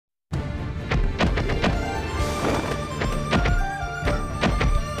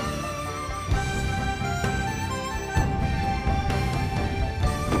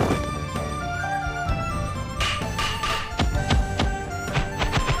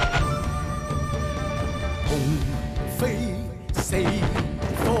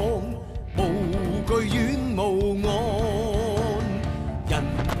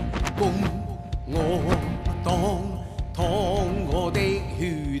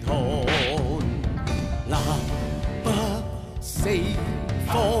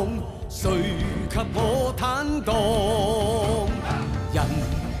我坦蕩，人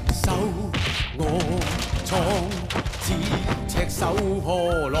手我創，似赤手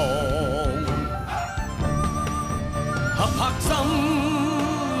破浪。合拍心，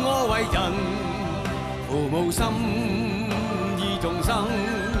我為人，父母心意眾生。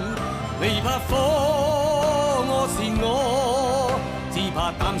未怕火，我是我，只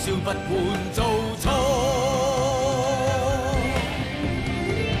怕膽小不換做錯。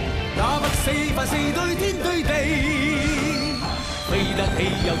 打不死，凡事對天對地，飛得起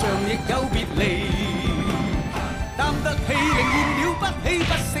又像亦有別離，擔得起寧願了不起，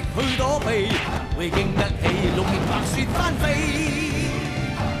不惜去躲避，會經得起六年白雪翻飛。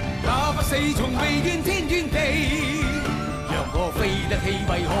打不死，從未怨天怨地，若我飛得起，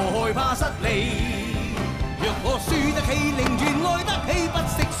為何害怕失利？ 若我輸得起，寧願愛得起，不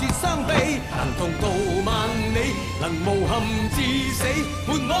惜說傷悲。能同渡萬里，能無憾至死，伴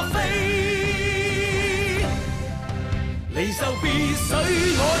我飛。離愁別緒，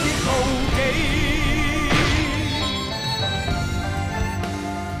我亦無忌。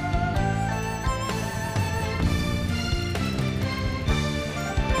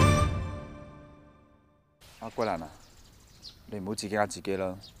阿桂蘭啊，你唔好自己呃自己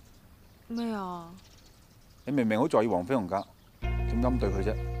啦。咩啊？ 你明明好在意黃飛鴻㗎，點咁對佢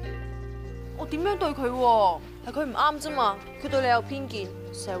啫？我點樣對佢喎？係佢唔啱啫嘛，佢對你有偏見，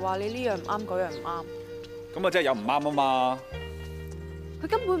成日話你呢樣唔啱，嗰樣唔啱。咁啊，真係有唔啱啊嘛！佢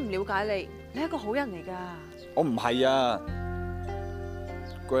根本唔了解你，你係一個好人嚟㗎。我唔係啊，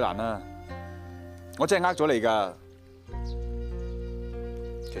桂蘭啊，我真係呃咗你㗎。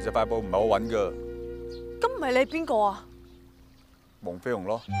其實塊布唔係我揾㗎。咁唔係你邊個啊？黃飛鴻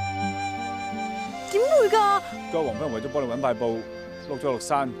咯。 點會㗎？個黃飛鴻為咗幫你揾塊布，碌咗落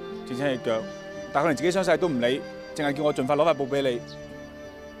山，整親隻腳，但係佢連自己傷勢都唔理，淨係叫我盡快攞塊布俾你。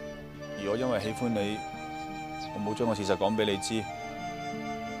而我因為喜歡你，我冇將個事實講俾你知，因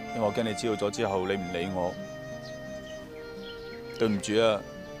為我驚你知道咗之後你唔理我。對唔住啊，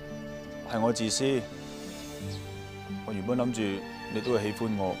係我自私。我原本諗住你都會喜歡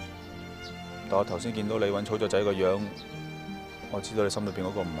我，但我頭先見到你揾草雀仔個樣，我知道你心裏邊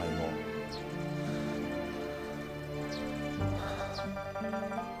嗰個唔係我。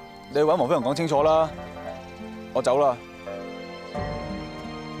 你去揾黃飛鴻講清楚啦，我走啦。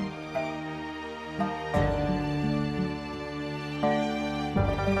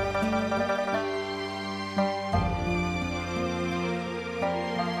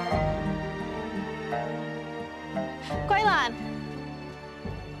桂蘭，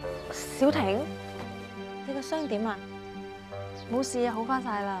小婷，你個傷點啊？冇事啊，好返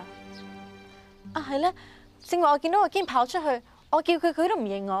晒啦。啊係咧，正話我見到個堅跑出去，我叫佢，佢都唔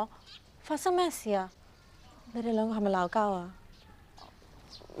認我。 發生咩事啊？你哋兩個係咪鬧交啊？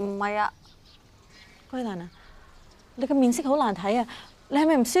唔係啊，桂蘭啊，你個面色好難睇啊！你係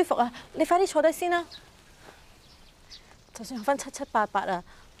咪唔舒服啊？你快啲坐低先啦。就算分7、7、8、8啊，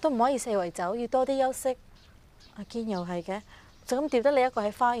都唔可以四圍走，要多啲休息。阿堅又係嘅，就咁掉得你一個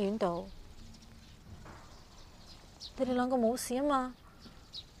喺花園度。你哋兩個冇事啊嘛？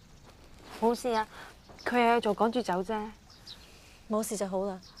冇事啊，佢有嘢做，趕住走啫。冇事就好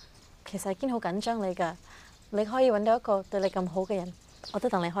啦。 其實堅好緊張你㗎，你可以揾到一個對你咁好嘅人，我都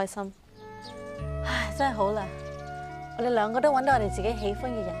戥你開心。唉，真係好啦，我哋兩個都揾到我哋自己喜歡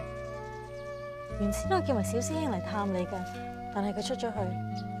嘅人。原先我叫埋小師兄嚟探你㗎，但係佢出咗去。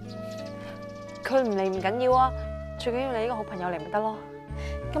佢唔嚟唔緊要啊，最緊要你呢個好朋友嚟咪得咯。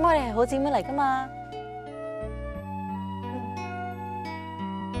咁我哋係好姊妹嚟㗎嘛。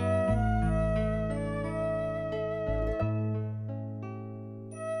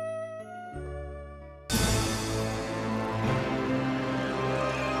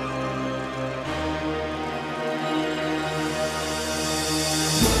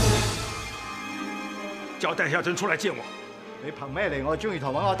 叫戴孝真出來見我。你憑咩嚟我中意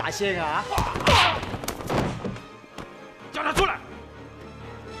堂揾我大師兄啊？叫他出來，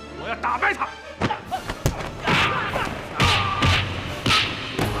我要打敗他。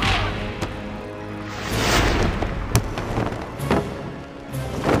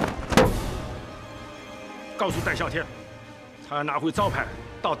告訴戴孝天，他要拿回招牌，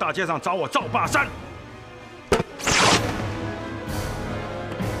到大街上找我趙霸山。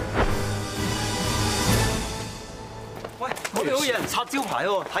 我哋好有人插招牌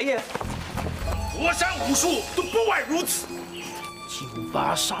喎，睇嘢。佛山武術都不外如此。趙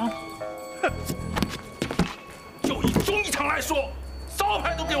霸山，哼！就以忠義堂來說，招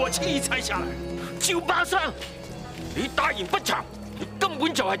牌都給我輕易拆下來。趙霸山，你大言不慚，你根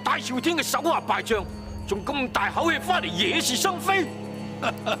本就係戴少天嘅手下敗將，仲咁大口氣翻嚟惹是生非。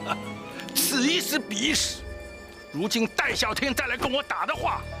此一时彼一时。如今戴小天再来跟我打的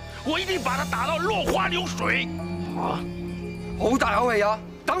话，我一定把他打到落花流水。嚇！好大口氣啊！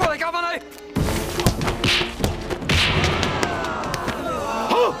等我嚟教翻你。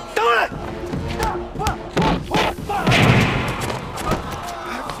好，等我嚟。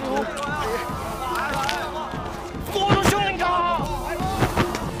我的兄弟！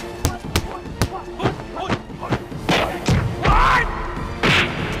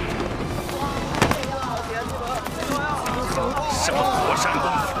什么佛山功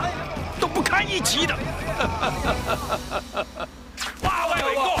夫都不堪一提的。哇喂，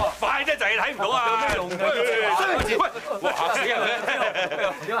榮哥，快啫，就係睇唔到啊！有咩用㗎？喂，哇嚇死人咩？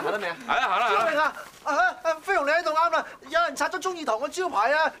點啊？行得未啊？係啦，行啦，行啦。飛鴻你喺度啱啦，有人拆咗忠義堂個招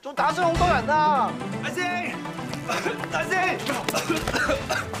牌啊，仲打傷好多人啊！大師，大師，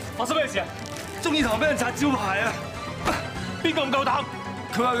發生咩事啊？忠義堂俾人拆招牌啊！邊個咁夠膽？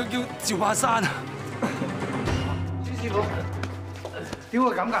佢話佢叫趙柏山啊！朱師傅，點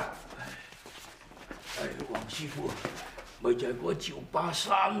會咁㗎？黃師傅，咪就係嗰個趙巴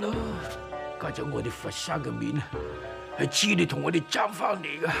山咯，加咗我哋佛山嘅面，係知你同我哋爭翻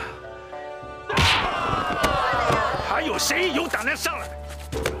嚟噶。還有誰有膽量上來？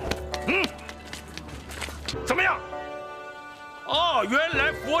怎麼樣？哦，原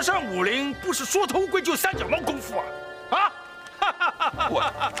來佛山武林不是說頭歸就三腳貓功夫啊！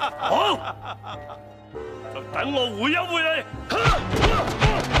好，就等我會一會你。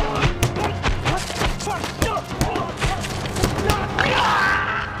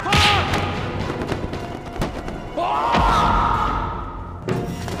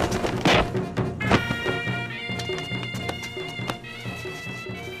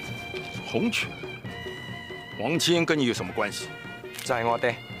洪拳，王清跟你有什麼關係？就係我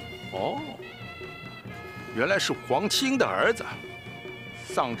爹。哦，原來是黃清的兒子。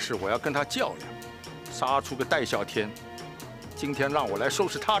上次我要跟他較量，殺出個戴孝天，今天讓我來收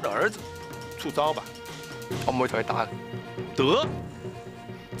拾他的兒子，出招吧。我唔會同佢打。得，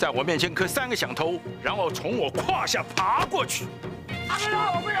在我面前磕3個響頭，然後從我胯下爬過去。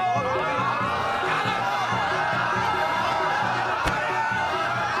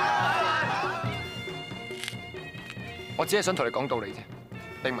我只係想同你講道理啫，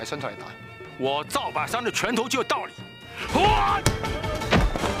並唔係想同你打。我趙把山的拳頭就有道理。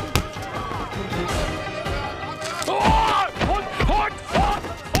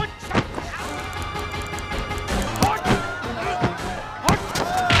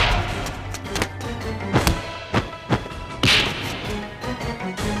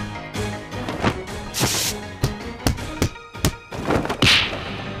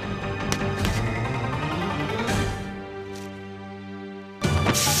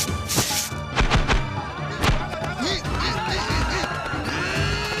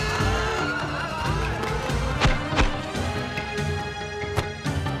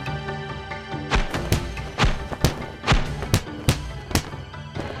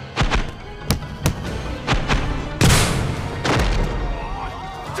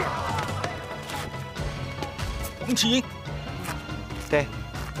黄麒英，爹，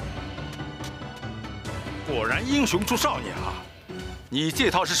果然英雄出少年啊！你這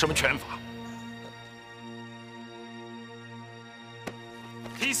套是什麼拳法？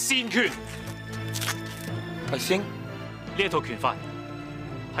鐵線拳。係師兄，呢一套拳法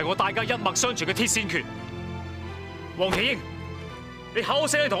係我大家一脈相傳嘅鐵線拳。黃麒英，你口口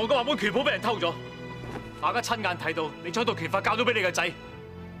聲聲同我講話本拳譜俾人偷咗，大家親眼睇到你將套拳法教咗俾你個仔，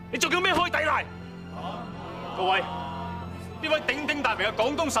你仲有咩可以抵賴？各位，呢位鼎鼎大名嘅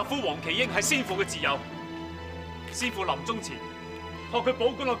廣東十夫黃麒英係先父嘅摯友，師父臨終前託佢保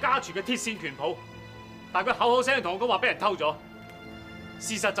管我家傳嘅鐵線拳譜，但佢口口聲聲同我講話俾人偷咗，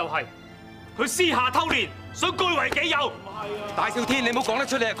事實就係佢私下偷練，想據為己有。大少天，你唔好講得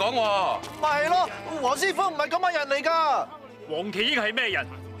出你係講喎。咪係咯，黃師傅唔係咁嘅人嚟㗎。黃麒英係咩人？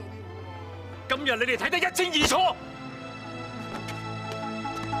今日你哋睇得一清二楚。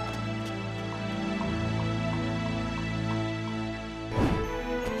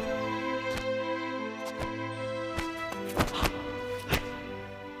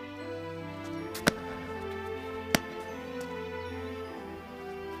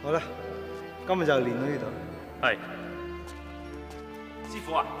好啦，今日就練到呢度。係，師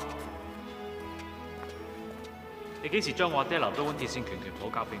傅啊，你幾時將我阿爹留咗本鐵線拳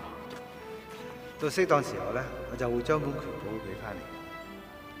譜交俾我？到適當時候咧，我就會將本拳譜俾翻你。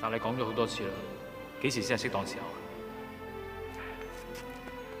但你講咗好多次啦，幾時先係適當時候啊？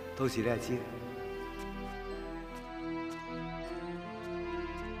到時你就知。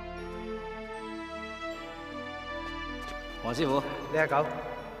黃師傅，呢阿九。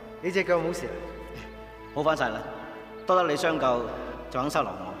你隻腳冇事啦？好翻晒啦，多得你相救就肯收留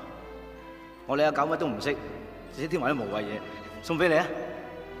我。我哋阿狗乜都唔識，只識添埋啲無謂嘢，送俾你啊！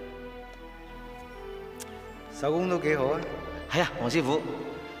手工都幾好啊！係啊，黃師傅，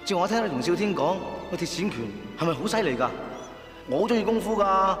照我聽你同少天講，個鐵線拳係咪好犀利㗎？我好中意功夫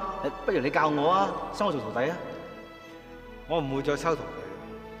㗎，不如你教我啊，收我做徒弟啊！我唔會再收徒弟，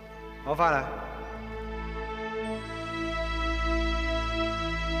我翻啦。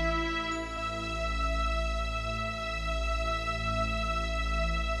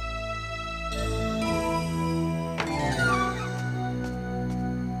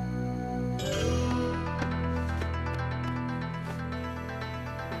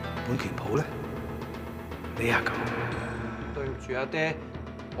本拳譜咧，你阿狗。對唔住阿爹，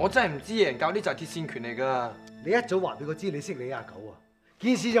我真係唔知人教呢就係鐵線拳嚟㗎。你一早話俾我知你識你阿狗啊，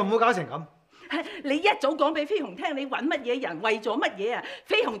件事就唔好搞成咁。你一早講俾飛鴻聽，你揾乜嘢人，為咗乜嘢啊？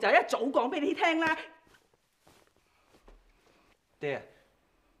飛鴻就一早講俾你聽啦。爹，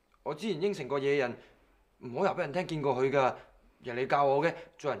我之前應承過野人，唔好話俾人聽見過佢㗎。人你教我嘅，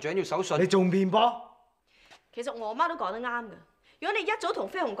做人最緊要守信。你仲辯駁？其實我媽都講得啱㗎。如果你一早同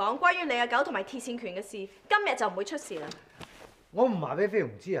飛鴻講關於你阿狗同埋鐵線拳嘅事，今日就唔會出事啦。我唔話俾飛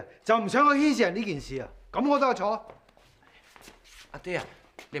鴻知啊，就唔想佢牽涉人呢件事啊。咁我都有錯。阿爹啊，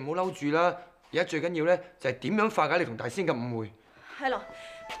你唔好嬲住啦。而家最緊要咧就係點樣化解你同大仙嘅誤會。係咯，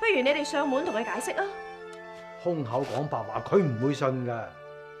不如你哋上門同佢解釋啊。空口講白話，佢唔會信㗎。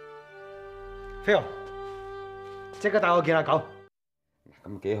飛鴻，即刻帶我見阿狗。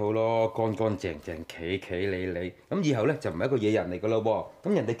咁幾好咯，乾乾淨淨，企企理理。咁以後咧就唔係一個野人嚟噶咯喎。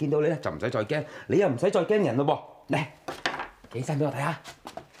咁人哋見到你咧就唔使再驚，你又唔使再驚人咯喎。嚟，企身俾我睇下。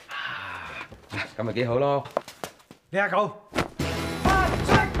咁咪幾好咯。你阿狗。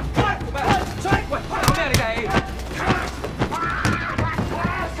喂，搞咩啊你哋？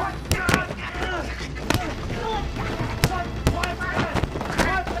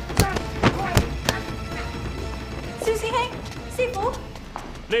蕭師兄，師傅。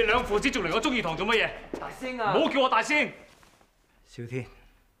你哋兩父子仲嚟我忠義堂做乜嘢？大仙啊！唔好叫我大仙。少天，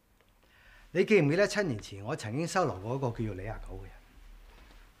你記唔記得7年前我曾經收留過一個叫做李阿狗嘅人？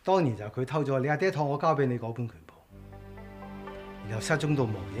當年就係佢偷咗你阿爹託我交俾你嗰本拳譜，然後失蹤到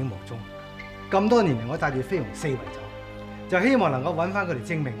無影無蹤。咁多年嚟，我帶住飛鴻四圍走，就希望能夠揾翻佢嚟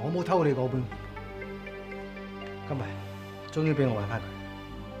證明我冇偷你嗰本拳譜。今日終於俾我揾翻佢。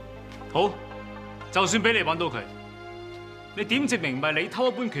好，就算俾你揾到佢。你點證明唔係你偷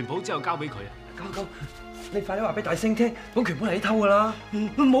一本拳譜之後交俾佢啊？狗，你快啲話俾大星聽，本拳譜係你偷噶啦！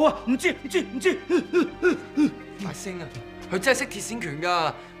冇啊，唔知。大星啊，佢真係識鐵線拳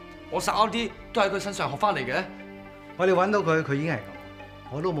噶，我殺嗰啲都喺佢身上學翻嚟嘅。我哋揾到佢，佢已經係咁，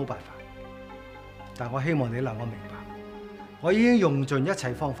我都冇辦法。但我希望你能夠明白，我已經用盡一切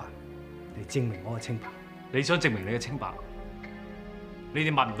方法嚟證明我嘅清白。你想證明你嘅清白？你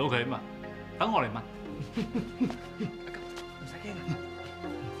哋問唔到佢啊嘛？等我嚟問。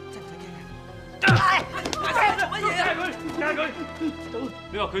乜嘢啊佢？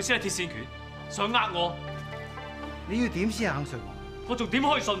你話佢先係鐵線拳，想呃我？你要點先肯信我？我仲點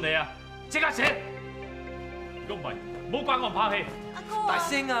可以信你啊？即刻扯！如果唔係，唔好怪我唔拍戲。阿哥大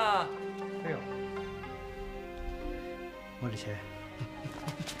星啊！飛鴻，我哋扯。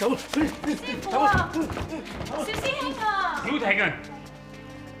走！師傅啊！小師兄啊！曉婷啊！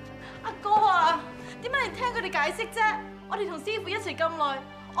阿哥啊！點解你聽佢哋解釋啫？我哋同師傅一齊咁耐，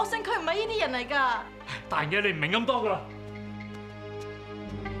我信佢唔係呢啲人嚟㗎。大嘢你唔明咁多㗎啦。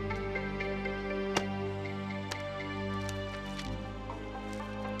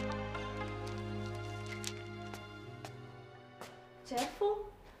姐夫，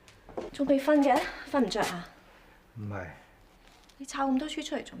仲未瞓嘅？瞓唔着啊？唔係，你抄咁多書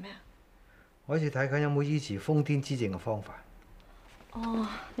出嚟做咩啊？我好似睇緊有冇醫治瘋癲之症嘅方法。哦，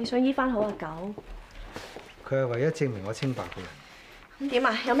你想醫翻好阿狗？佢係唯一證明我清白嘅人。咁點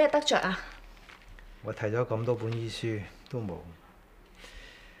啊？有咩得着啊？我睇咗咁多本醫書都冇，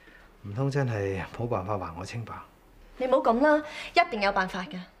唔通真係冇辦法還我清白？你唔好咁啦，一定有辦法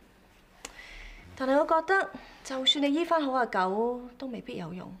嘅。但係我覺得，就算你醫翻好阿狗，都未必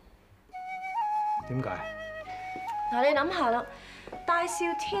有用。點解？嗱，你諗下啦，大少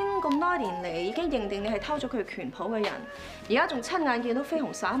天咁多年嚟已經認定你係偷咗佢拳譜嘅人，而家仲親眼見到飛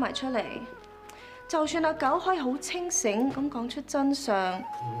鴻灑埋出嚟。就算阿狗可以好清醒咁講出真相，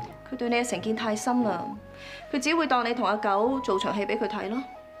佢對你嘅成見太深啦，佢只會當你同阿狗做場戲俾佢睇咯。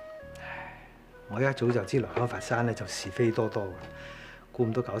我一早就知來開佛山咧就是非多多嘅，估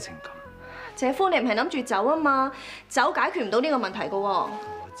唔到搞成咁。姐夫，你唔係諗住走啊嘛？走解決唔到呢個問題噶喎。我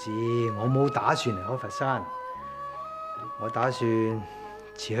知，我冇打算離開佛山，我打算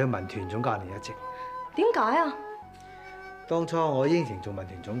辭去民團總教練一職。點解啊？當初我應承做民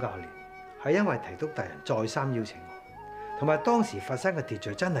團總教練，係因為提督大人再三邀請我，同埋當時佛山嘅秩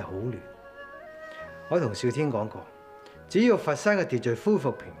序真係好亂。我同少天講過，只要佛山嘅秩序恢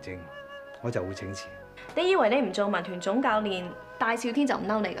復平靜，我就會請辭。你以為你唔做民團總教練，大少天就唔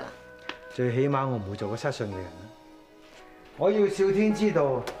嬲你㗎啦？最起碼我唔會做個失信嘅人啦。我要少天知道，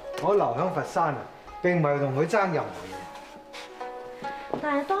我留喺佛山啊，並唔係同佢爭任何嘢。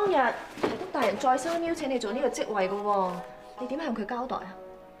但係當日提督大人再三邀請你做呢個職位㗎喎，你點向佢交代啊？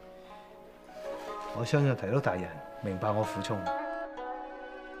我相信提督大人明白我苦衷。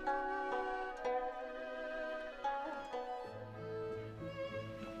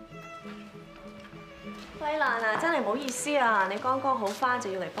桂蘭啊，真係唔好意思啊，你剛剛好返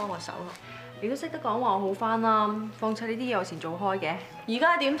就要嚟幫我手咯。你都識得講話我好返啦，況且呢啲嘢我以前做開嘅。而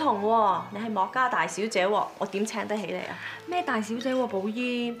家點同喎？你係莫家大小姐喎，我點請得起你啊？咩大小姐喎，寶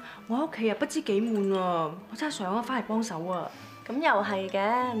姨，我喺屋企啊不知幾悶啊，我真係想啊翻嚟幫手啊。咁又係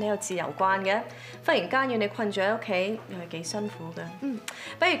嘅，你又自由慣嘅，忽然間要你困住喺屋企，又係幾辛苦嘅。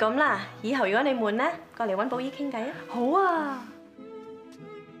不如咁啦，以後如果你悶咧，過嚟揾寶姨傾偈啊。好啊，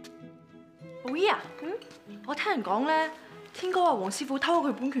寶姨啊，我聽人講咧，天哥話黃師傅偷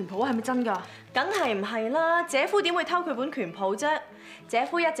佢本拳譜，係咪真㗎？梗係唔係啦，姐夫點會偷佢本拳譜啫？姐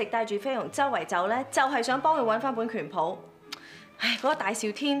夫一直帶住飛鴻周圍走咧，就係想幫佢揾翻本拳譜。唉，嗰個大少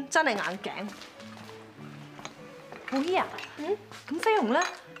天真係硬頸。寶姨啊，咁飛鴻咧？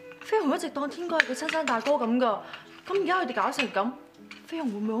飛鴻一直當天哥係佢親生大哥咁㗎，咁而家佢哋搞成咁，飛鴻會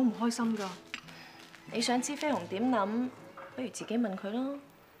唔會好唔開心㗎？你想知飛鴻點諗，不如自己問佢咯。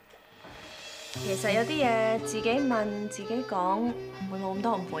其實有啲嘢自己問自己講，會冇咁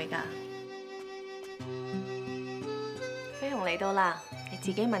多誤會㗎。飛鴻嚟到啦，你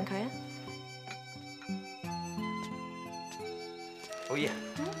自己問佢啊。寶姨啊，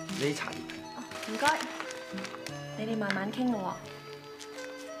你啲茶葉。唔該，你哋慢慢傾咯喎。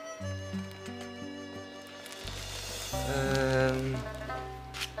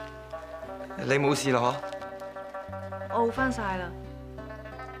你冇事啦我好返晒啦。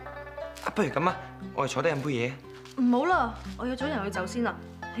不如咁啊，我哋坐低飲杯嘢。唔好啦，我約咗人去走先啦。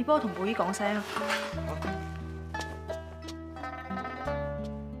你幫我同寶姨講聲啊。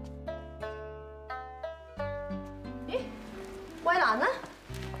咦？桂蘭呢？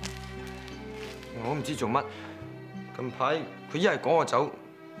我唔知做乜。近排佢一係趕我走，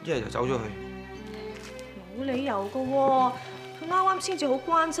一係就走咗去。冇理由㗎喎，佢啱啱先至好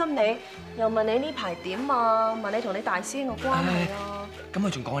關心你，又問你呢排點啊，問你同你大師兄嘅關係啊。咁佢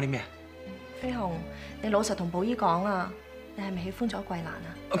仲講咗啲咩啊？飛鴻，你老實同寶姨講啊，你係咪喜歡咗桂蘭啊？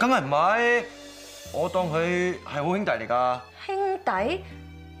梗係唔係，我當佢係好兄弟嚟㗎。兄弟？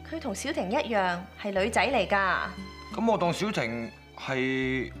佢同小婷一樣係女仔嚟㗎。咁我當小婷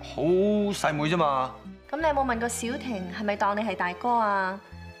係好細妹啫嘛。咁你有冇問過小婷係咪當你係大哥啊？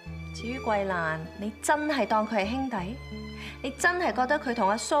至於桂蘭，你真係當佢係兄弟？你真係覺得佢同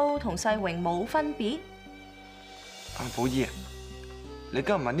阿蘇同世榮冇分別？寶姨啊，你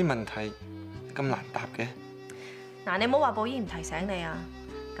今日問啲問題咁難答嘅。嗱，你唔好話寶姨唔提醒你啊！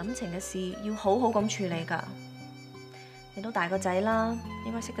感情嘅事要好好咁處理㗎。你都大個仔啦，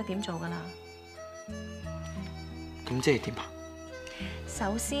應該識得點做㗎啦。咁即係點啊？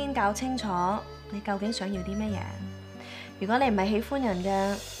首先搞清楚你究竟想要啲乜嘢。如果你唔係喜歡人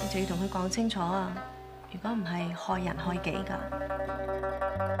嘅，你就要同佢講清楚啊！如果唔係，害人害己㗎。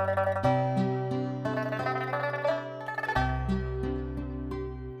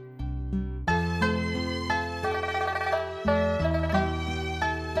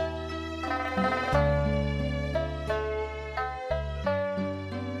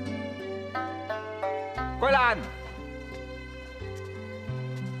桂蘭，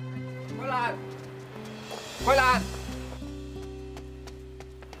桂蘭，桂蘭，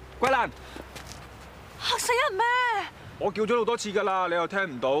桂蘭，嚇死人咩？我叫咗好多次㗎啦，你又聽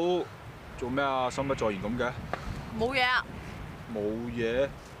唔到，做咩啊？心不在焉咁嘅？冇嘢啊。冇嘢？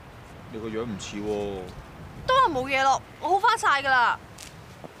你個樣唔似喎。都話冇嘢咯，我好翻晒㗎啦。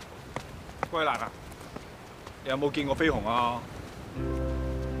桂蘭啊，你有冇見過飛鴻啊？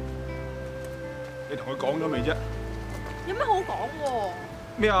你同佢講咗未啫？有咩好講喎？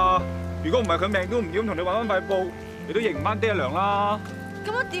咩啊？如果唔係佢命都唔要，咁同你揾翻塊布，你都認唔翻爹娘啦。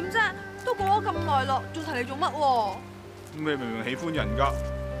咁樣點啫？都過咗咁耐咯，仲提你做乜喎？咁你明明喜歡人㗎，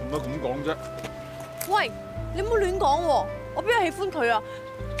做乜咁講啫？喂，你唔好亂講喎！我邊有喜歡佢啊？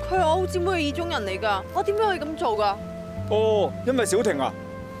佢係我好姊妹嘅意中人嚟㗎，我點解可以咁做㗎？哦，因為小婷啊。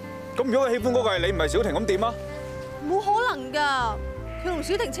咁如果佢喜歡嗰個係你，唔係小婷，咁點啊？冇可能㗎！佢同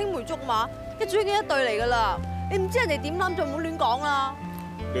小婷青梅竹馬，一早已經一對嚟㗎啦！你唔知人哋點諗就唔好亂講啦。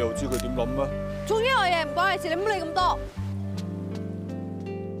你又知佢點諗咩？總之我嘢唔關你事，你唔好理咁多。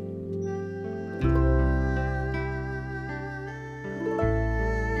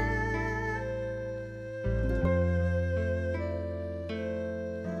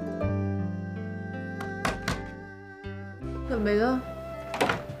入嚟啦，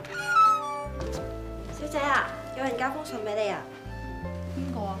小姐啊，有人交封信俾你啊？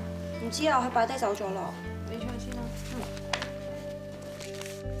邊個啊？唔知啊，佢擺低走咗咯。你唱先啦。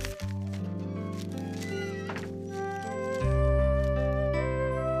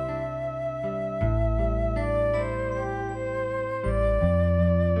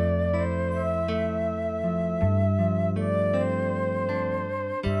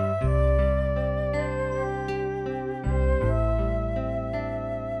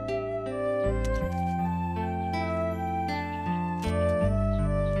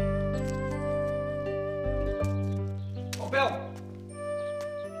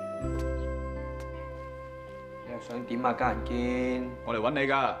你又想點啊，家人堅？我嚟揾你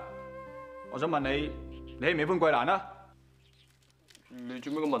㗎。我想問你，你喜唔喜歡桂蘭啊？你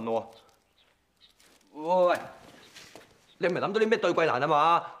做咩咁問我？喂，你唔係諗到啲咩對桂蘭啊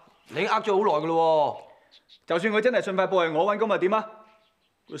嘛？你已經呃咗好耐㗎咯喎！就算佢真係信發報係我揾，咁咪點啊？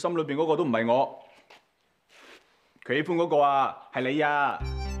佢心裏邊嗰個都唔係我，佢喜歡嗰個啊係你啊！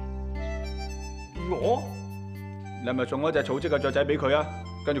我？你係咪送咗隻草織嘅雀仔俾佢啊？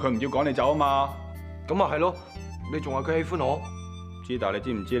跟住佢唔要趕你走啊嘛？咁啊係咯，你仲話佢喜歡我？知，但係你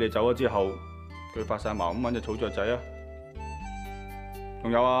知唔知你走咗之後，佢發晒矛咁揾隻草雀仔啊？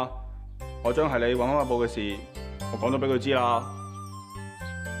仲有啊，我將係你揾翻發報嘅事，我講咗俾佢知啦。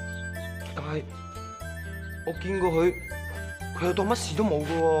但係我見過佢，佢又當乜事都冇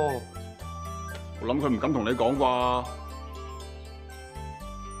㗎喎。我諗佢唔敢同你講啩，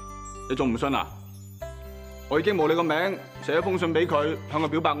你仲唔信啊？我已經冇你個名，寫一封信俾佢，向佢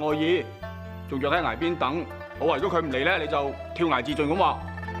表白愛意，仲約喺崖邊等。我話如果佢唔嚟咧，你就跳崖自盡咁話。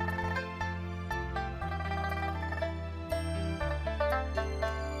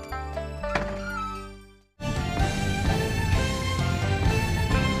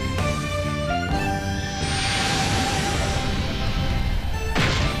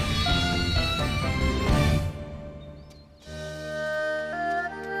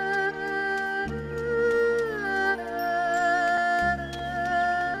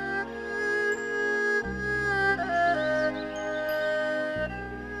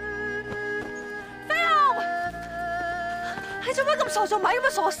你做乜咁傻做咪咁嘅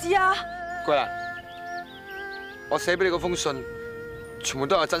傻事啊？桂蘭，我寫俾你嗰封信，全部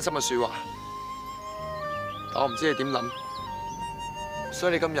都係真心嘅說話，但我唔知你點諗，所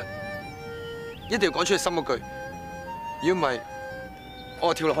以你今日一定要講出你心嗰句，如果唔係，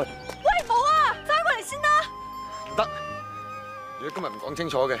我就跳落去。喂，冇啊，翻過嚟先啦。唔得，如果今日唔講清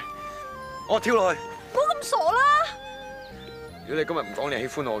楚嘅，我跳落去。唔好咁傻啦。如果你今日唔講你喜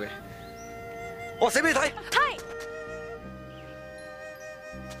歡我嘅，我寫俾你睇。係。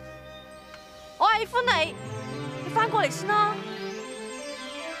我喜歡你，你翻過嚟先啦。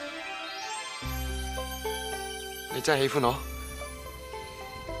你真係喜歡我？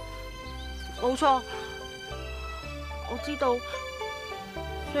冇錯，我知道，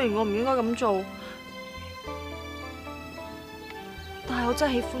雖然我唔應該咁做，但係我真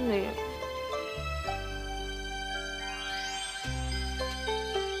係喜歡你啊！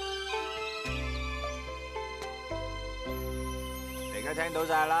你而家聽到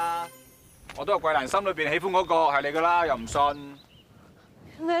晒啦。我都話桂蘭心裏邊喜歡嗰個係你噶啦，又唔信。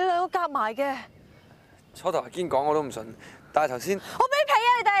你兩個夾埋嘅。初頭阿堅講我都唔信，但係頭先我俾皮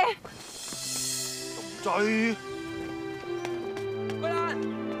啊你哋！追桂蘭，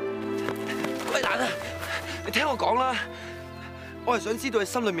桂蘭啊！你聽我講啦，我係想知道你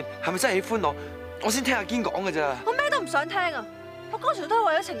心裏面係咪真係喜歡我，我先聽阿堅講嘅咋。我咩都唔想聽啊！我剛才都係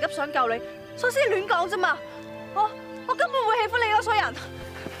為咗情急想救你，所以先亂講啫嘛。我根本唔會喜歡你嗰衰人。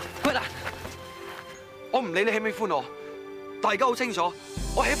桂蘭，我唔理你喜唔喜歡我，大家好清楚，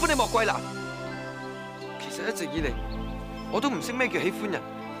我喜歡你莫桂蘭。其實一直以嚟，我都唔識咩叫喜歡人，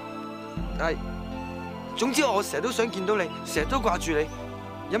但係總之我成日都想見到你，成日都掛住你，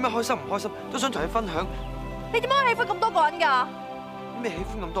有咩開心唔開心都想同你分享。你點解喜歡咁多個人㗎？咩喜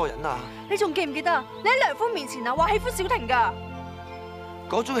歡咁多人啊？你仲記唔記得啊？你喺梁夫面前啊話喜歡小婷㗎。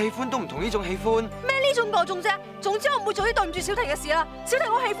嗰種喜歡都唔同呢種喜歡。咩呢種嗰種啫？總之我唔會做啲對唔住小婷嘅事啦。小婷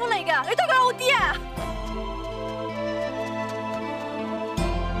好喜歡你㗎，你對佢好啲啊！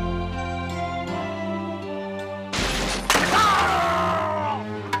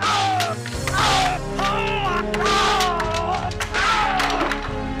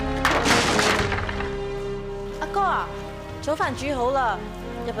阿哥啊，早飯煮好啦，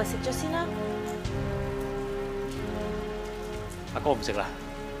入嚟食咗先啦。阿哥唔食啦，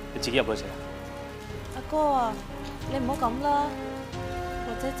你自己入去食。阿哥啊，你唔好咁啦，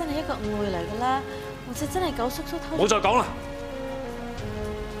或者真係一個誤會嚟㗎啦，或者真係九叔叔偷。唔好再講啦！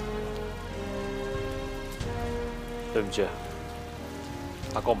對唔住啊，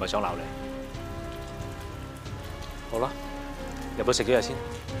阿哥唔係想鬧你。好啦，入去食幾日先。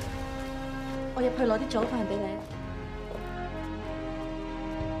我入去攞啲早飯俾你。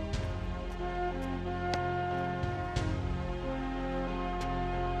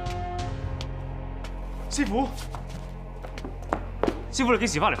師傅，師傅你幾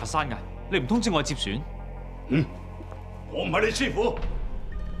時翻嚟佛山㗎？你唔通知我去接船？我唔係你師傅，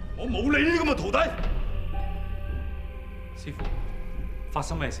我冇你呢啲咁嘅徒弟。師傅，發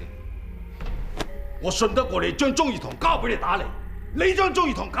生咩事？我信得過你將忠義堂交俾你打理，你將忠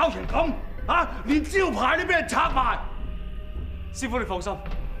義堂搞成咁啊！連招牌都俾人拆埋。師傅你放心，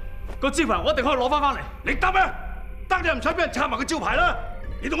個招牌我一定可以攞翻嚟。你得咩？得你唔使俾人拆埋個招牌啦！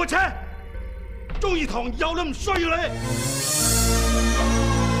你同我扯，忠義堂以後都唔需要你。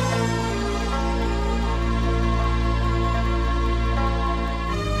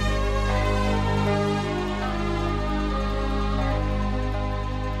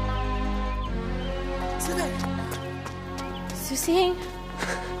小師兄，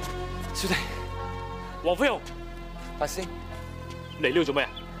小弟，黃飛鴻，大師兄，嚟呢度做咩啊？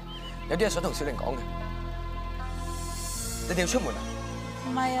有啲嘢想同小玲講嘅。你哋要出門啊？唔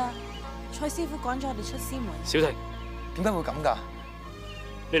係啊，蔡師傅趕咗我哋出師門。小婷，點解會咁㗎？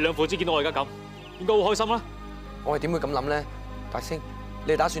你兩父子見到我而家咁，應該好開心啦。我係點會咁諗咧？大師兄，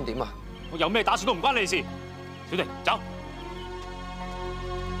你哋打算點啊？我有咩打算都唔關你事。小婷，走。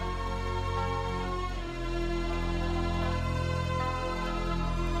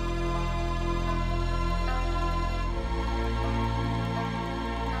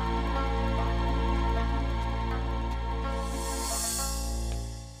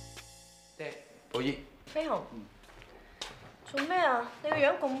寶姨，飛鴻，做咩啊？你個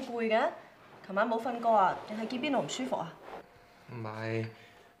樣咁攰嘅，琴晚冇瞓過啊？定係見邊度唔舒服啊？唔係，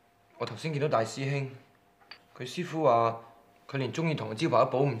我頭先見到大師兄，佢師傅話佢連忠義堂嘅招牌都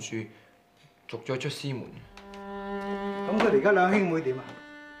保唔住，逐咗出師門。咁佢哋而家兩兄妹點啊？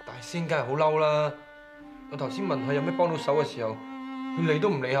大師兄梗係好嬲啦！我頭先問佢有咩幫到手嘅時候，佢理都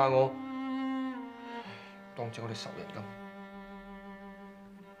唔理下我，當住我哋仇人咁。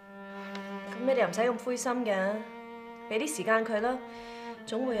咁你哋又唔使咁灰心嘅，俾啲時間佢啦，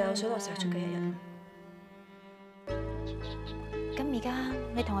總會有水落石出嘅一日。咁而家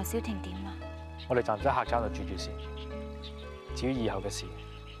你同阿小婷點啊？我哋暫時喺客棧度住住先，至於以後嘅事，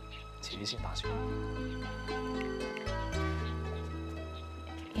遲啲先打算。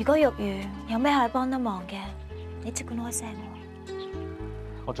如果玉如有咩可以幫得忙嘅，你即管開聲喎。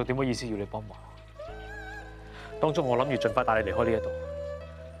我仲點好意思要你幫忙？當中我諗住盡快帶你離開呢一度。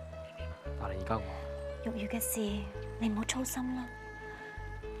但係而家玉如嘅事，你唔好操心啦。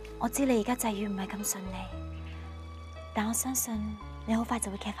我知你而家際遇唔係咁順利，但我相信你好快就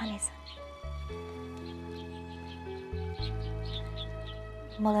會企返起身。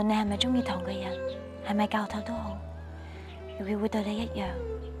無論你係咪中意堂嘅人，係咪教頭都好，玉如會對你一樣，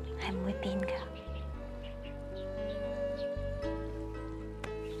係唔會變㗎。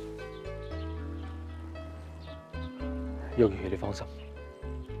玉如，你放心。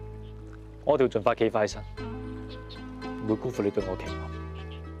我哋要盡快企返起身，唔會辜負你對我嘅期望。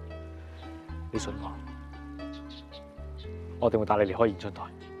你信我，我一定會帶你離開延春台。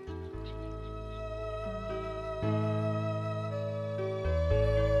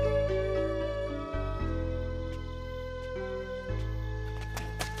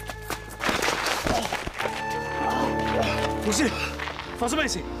老師，發生咩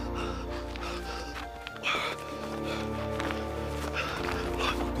事？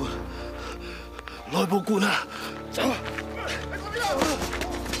內部官啊，走啊！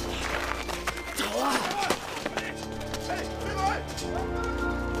走啊！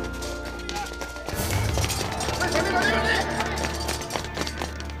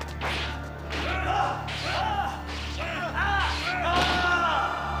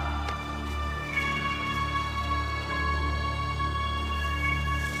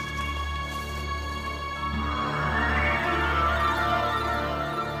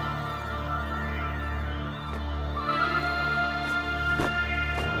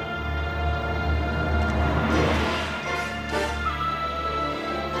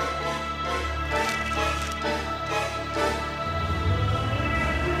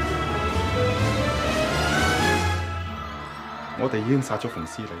我哋已經殺咗馮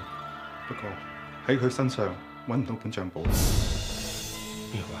司理，不過喺佢身上揾唔到本帳簿。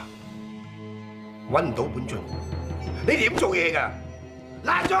邊個啊？揾唔到本進，你點做嘢㗎？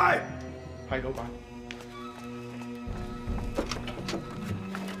攔住！係老闆。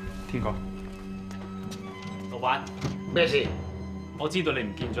天哥，老闆，咩事？我知道你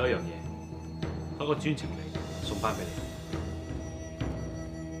唔見咗一樣嘢，嗰個專程嚟送翻俾你。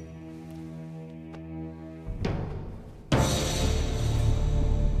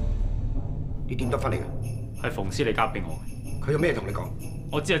你點得翻嚟㗎？係馮師你交俾我嘅。佢有咩同你講？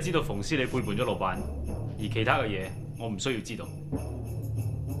我只係知道馮師你背叛咗老闆，而其他嘅嘢我唔需要知道。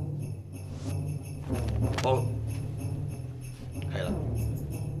好，係啦。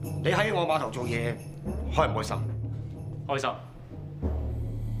你喺我碼頭做嘢，開唔開心？開心。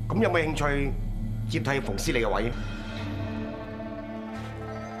咁有冇興趣接替馮師你嘅位？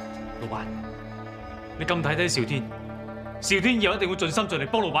老闆，你咁睇少天，少天以後一定會盡心盡力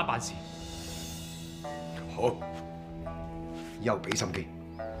幫老闆辦事。好，以後俾心機，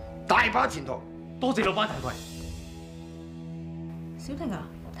大把前途。多謝老闆提攜。小婷啊，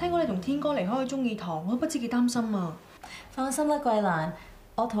聽講你同天哥離開咗忠義堂，我都不知幾擔心啊。放心啦，桂蘭，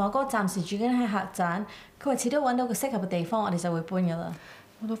我同阿哥暫時住緊喺客棧，佢話遲啲揾到個適合嘅地方，我哋就會搬噶啦。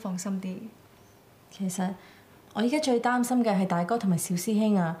我都放心啲。其實我而家最擔心嘅係大哥同埋小師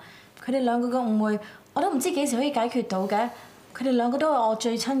兄啊，佢哋兩個嘅誤會，我都唔知幾時可以解決到嘅。佢哋兩個都係我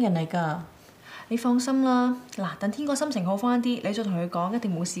最親人嚟㗎。你放心啦，嗱，等天哥心情好翻啲，你再同佢講，一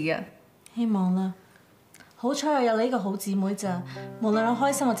定冇事嘅。希望啦。好彩我有你呢個好姊妹咋，無論我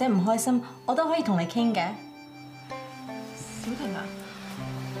開心或者唔開心，我都可以同你傾嘅。小婷啊，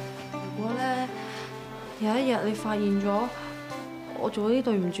如果咧有一日你發現咗我做咗啲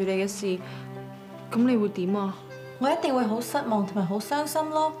對唔住你嘅事，咁你會點啊？我一定會好失望同埋好傷心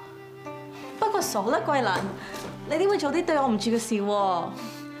咯。不過傻啦，桂蘭，你點會做啲對我唔住嘅事喎？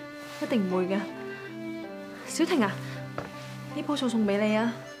一定唔會嘅。小婷啊，呢棵草送俾你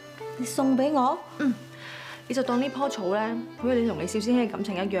啊！你送俾我？嗯，你就當呢棵草咧，好似你同你小師兄嘅感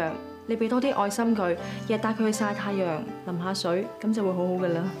情一樣，你俾多啲愛心佢，日日帶佢去曬太陽、淋下水，咁就會好好噶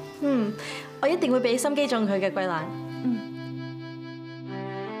啦。嗯，我一定會俾心機種佢嘅，桂蘭。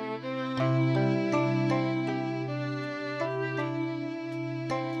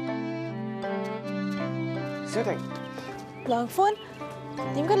小婷，梁寬，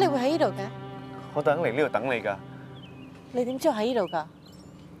點解你會喺呢度嘅？我特登嚟呢度等你㗎。你點知我喺呢度㗎？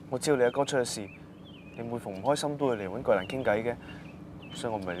我知道你阿哥出咗事，你每逢唔開心都會嚟揾桂蘭傾偈嘅，所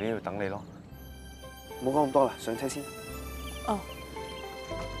以我咪嚟呢度等你咯。唔好講咁多啦，上車先。哦。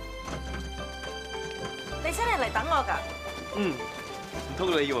你真係嚟等我㗎？嗯。唔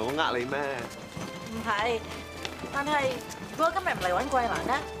通你以為我呃你咩？唔係，但係如果今日唔嚟揾桂蘭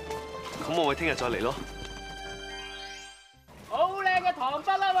咧，咁我咪聽日再嚟咯。好靚嘅糖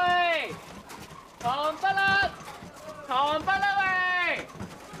筆啦喂！糖筆啦！糖筆啦喂！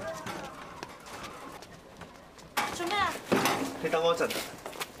做咩啊？你等我一陣。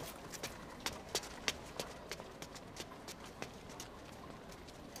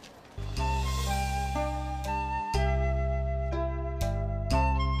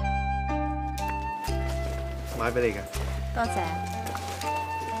買俾你嘅。多謝。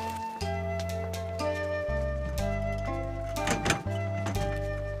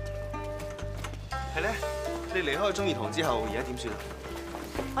係咧，你離開忠義堂之後，而家點算啊？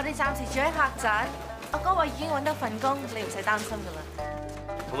我哋暫時住喺客棧，阿哥話已經揾到份工，你唔使擔心㗎啦。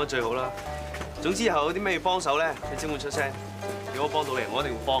咁啊最好啦。總之以後有啲咩要幫手咧，你只管出聲。如果我幫到你，我一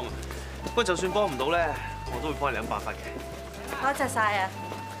定會幫。不過就算幫唔到咧，我都會幫你諗辦法嘅。多謝晒啊！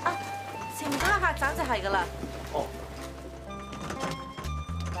啊，前面嗰個客棧就係㗎啦。哦。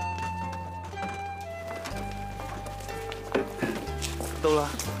到啦。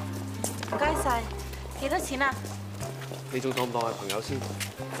唔該晒。幾多錢啊？你仲當唔當係朋友先？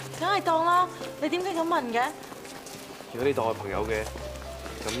梗係當啦，你點解咁問嘅？如果你當係朋友嘅，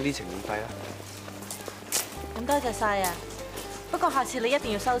咁呢程免費啦。咁多謝晒啊！不過下次你一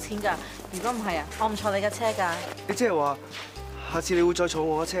定要收錢㗎，如果唔係啊，我唔坐你架車㗎。你即係話，下次你會再坐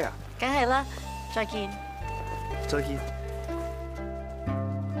我架車啊？梗係啦，再見。再見。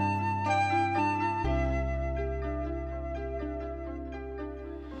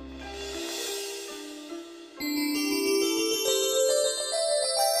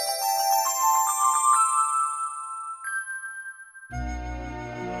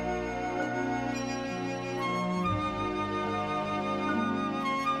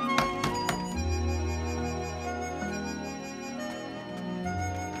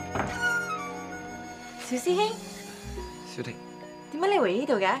小師兄，小婷，點解你會呢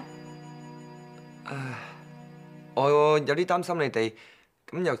度嘅？我有啲擔心你哋，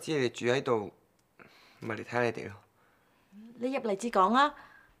咁又知你哋住喺度，咪嚟睇下你哋咯。你入嚟至講啊！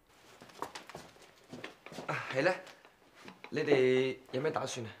係咧，你哋有咩打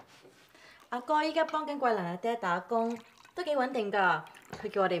算啊？阿哥依家幫緊桂蘭阿爹打工，都幾穩定㗎。佢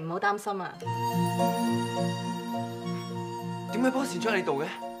叫我哋唔好擔心啊。點解波士裝喺你度嘅？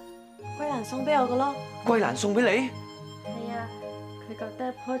桂蘭送俾我㗎咯。桂蘭送俾你？係啊，佢覺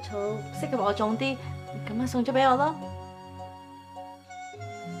得棵草適合我種啲，咁咪送咗俾我咯。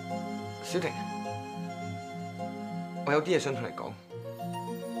小婷，我有啲嘢想同你講。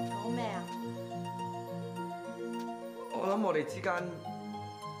講咩啊？我諗我哋之間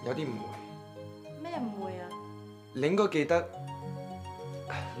有啲誤會。咩誤會啊？你應該記得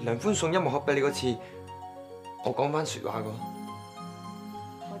梁寬送音樂盒俾你嗰次，我講翻説話㗎。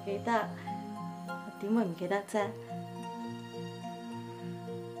我記得，我點會唔記得啫？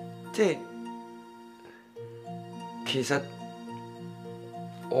即係其實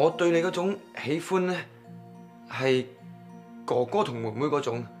我對你嗰種喜歡咧，係哥哥同妹妹嗰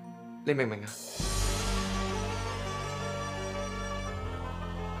種，你明唔明啊？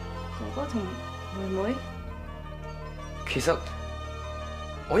哥哥同妹妹？其實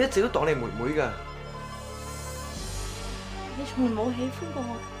我一直都當你妹妹㗎。你從來冇喜歡過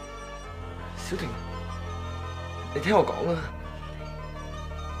我。小婷，你聽我講啊！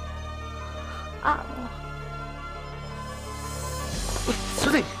呃我。喂，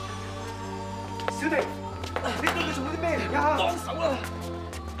小婷，小婷，你對佢做咗啲咩嚟㗎？幫手啦！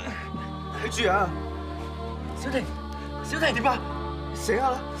睇住啊！小婷，小婷點啊？醒下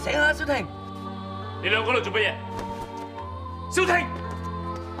啦！醒下啦，小婷！你兩個喺度做乜嘢？小婷，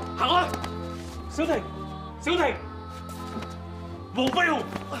行開！小婷，小婷，黃飛鴻，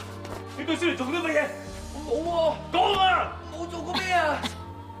你對小婷做咗乜嘢？我冇喎。講啊！冇做過咩啊？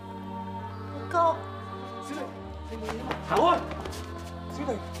哥，小婷，你冇嘢嘛？行開！小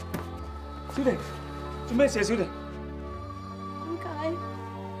婷，小婷，做咩事啊？小婷，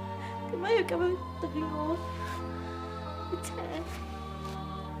點解要咁樣對我？扯，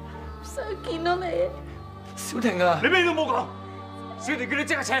唔想見到你。小婷啊！你咩都冇講，小婷叫你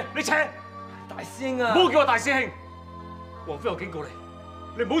即刻扯，你扯！大師兄啊！唔好叫我大師兄。黃飛鴻警告你，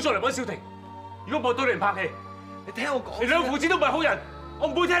你唔好再嚟揾小婷。如果我對你唔客氣，你聽我講。你兩父子都唔係好人，我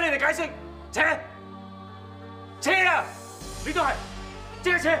唔會聽你哋解釋。扯，扯啊！你都係，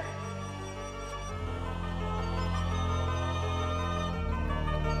即刻扯！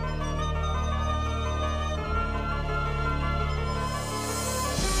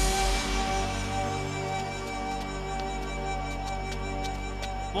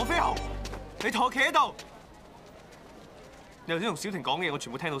黃飛鴻，你同我企喺度。你頭先同小婷講嘅嘢，我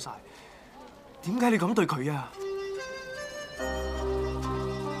全部聽到晒。點解你咁對佢啊？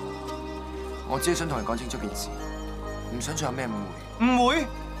我只係想同人講清楚件事，唔想再有咩誤會。誤會？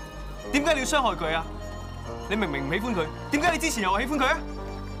點解你要傷害佢啊？你明明唔喜歡佢，點解你之前又話喜歡佢啊？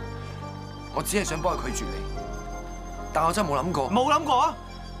我只係想幫佢拒絕你，但我真係冇諗過。冇諗過啊！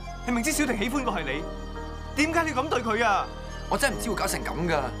你明知小婷喜歡過係你，點解你要咁對佢啊？我真係唔知會搞成咁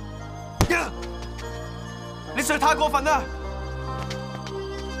㗎。你實在太過分啦！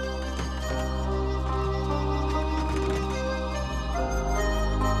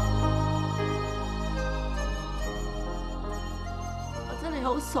我真係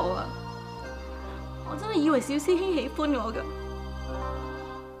好傻啊！我真係以為小師兄喜歡我㗎。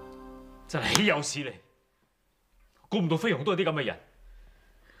真係豈有此理！估唔到飛鴻都係啲咁嘅人，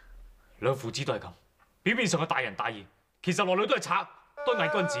兩父子都係咁，表面上係大仁大義，其實內裏都係賊，都係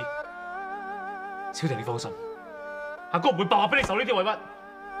偽君子。小婷，你放心，阿哥唔會白白俾你受呢啲委屈。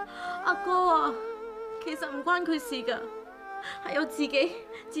阿哥啊，其實唔關佢事㗎，係我自己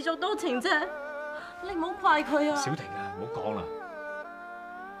自作多情啫，你唔好怪佢啊！小婷啊，唔好講啦，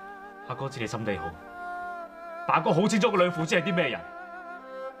阿哥知你心地好，但阿哥好清楚個兩父子係啲咩人。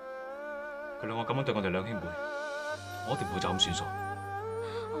佢兩個咁樣對我哋兩兄妹，我一定唔會就咁算數。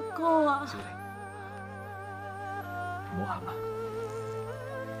阿哥啊！小婷，唔好喊啦，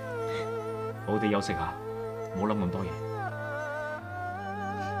好地休息下，唔好諗咁多嘢。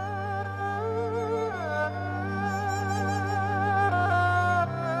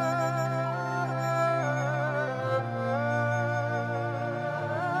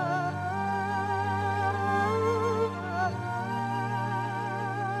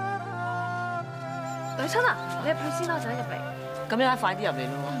女親啊，你入去先啦，陣間入嚟。咁樣快啲入嚟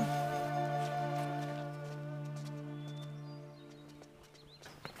咯喎！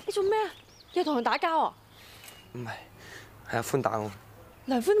你做咩啊？又同人打交啊？唔係，係阿寬打我。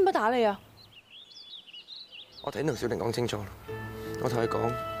梁寬點解打你啊？我頭先同小玲講清楚啦，我同佢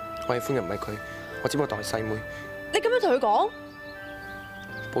講，我喜歡嘅唔係佢，我只不過當係細妹。你咁樣同佢講？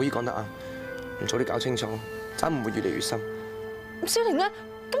寶姨講得啱，唔早啲搞清楚，爭唔會越嚟越深。咁小婷咧，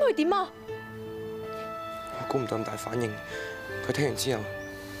咁佢點啊？我估唔到咁大反應，佢聽完之後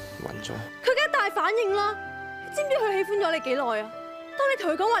暈咗。佢梗係大反應啦！你知唔知佢喜歡咗你幾耐啊？當你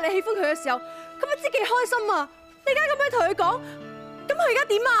同佢講話你喜歡佢嘅時候，佢不知幾開心啊！你而家咁樣同佢講，咁佢而家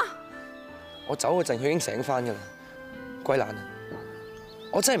點啊？我走嗰陣，佢已經醒翻㗎啦。桂蘭啊，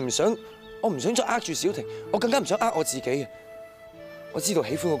我真係唔想，我唔想再呃住小婷，我更加唔想呃我自己啊！我知道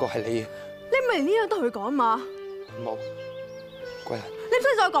喜歡嗰個係你啊！你唔係連呢樣都同佢講嘛？冇，桂蘭，你唔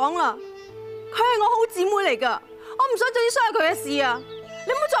使再講啦！佢係我好姊妹嚟㗎，我唔想做啲傷害佢嘅事啊！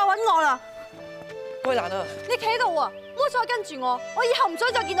你唔好再揾我啦！桂蘭啊！你企喺度啊！唔好再跟住我，我以後唔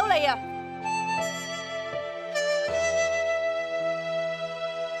想再見到你啊！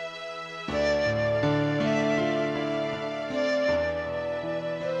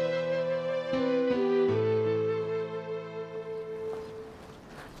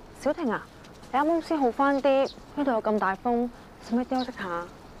小婷啊，你啱啱先好翻啲，呢度有咁大風，使唔使休息下？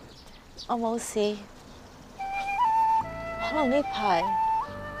我冇事，可能呢排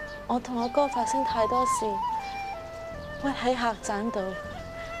我同我哥發生太多事，屈喺客棧度，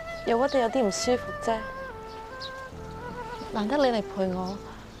又屈到有啲唔舒服啫。難得你嚟陪我，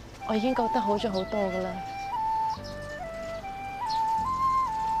我已經覺得好咗好多㗎啦。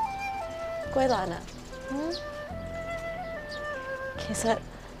桂蘭啊，其實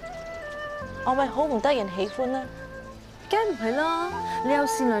我咪好唔得人喜歡啦。梗唔係啦，你又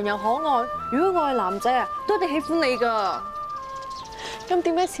善良又可愛，如果我係男仔啊，都一定喜歡你噶。咁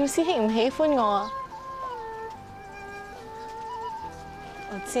點解小師兄唔喜歡我啊？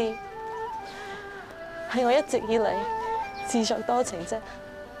我知，係我一直以嚟自作多情啫。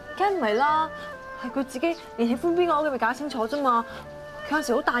梗唔係啦，係佢自己連喜歡邊個都未搞清楚啫嘛。佢有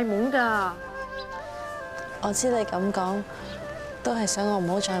時好大懵噶。我知你咁講，都係想我唔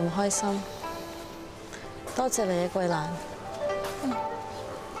好再唔開心。多謝你嘅桂蘭，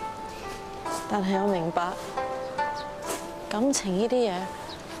但係我明白感情呢啲嘢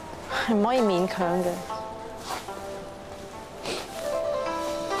係唔可以勉強嘅。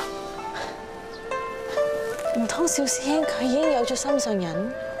唔通小師兄佢已經有咗心上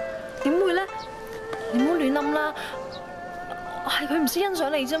人？點會咧？你唔好亂諗啦，係佢唔識欣賞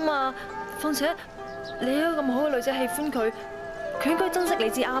你啫嘛。況且你一個咁好嘅女仔喜歡佢，佢應該珍惜你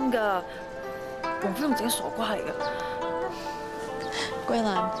至啱㗎。黃飛鴻自己傻瓜嚟㗎。桂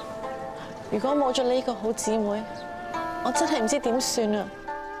蘭，如果冇咗你呢個好姊妹，我真係唔知點算啊！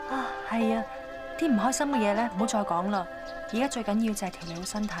啊，係啊，啲唔開心嘅嘢咧，唔好再講啦。而家最緊要就係調理好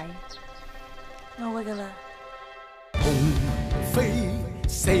身體。我會㗎啦。紅飛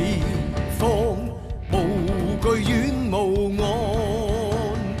四方，無懼遠無岸，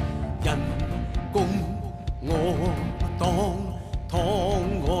人共我黨，淌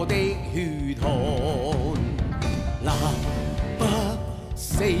我的血汗，南北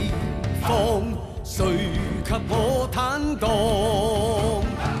四方，誰給我坦蕩？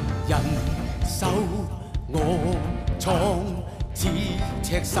人手我創，似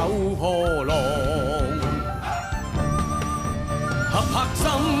赤手破浪。合拍心，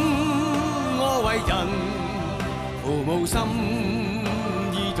我為人，毫無心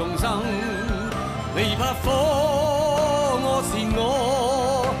意眾生，未怕火，我是我，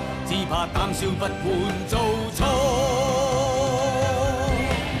只怕膽小不換做錯。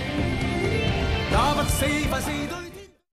打不死，凡事對。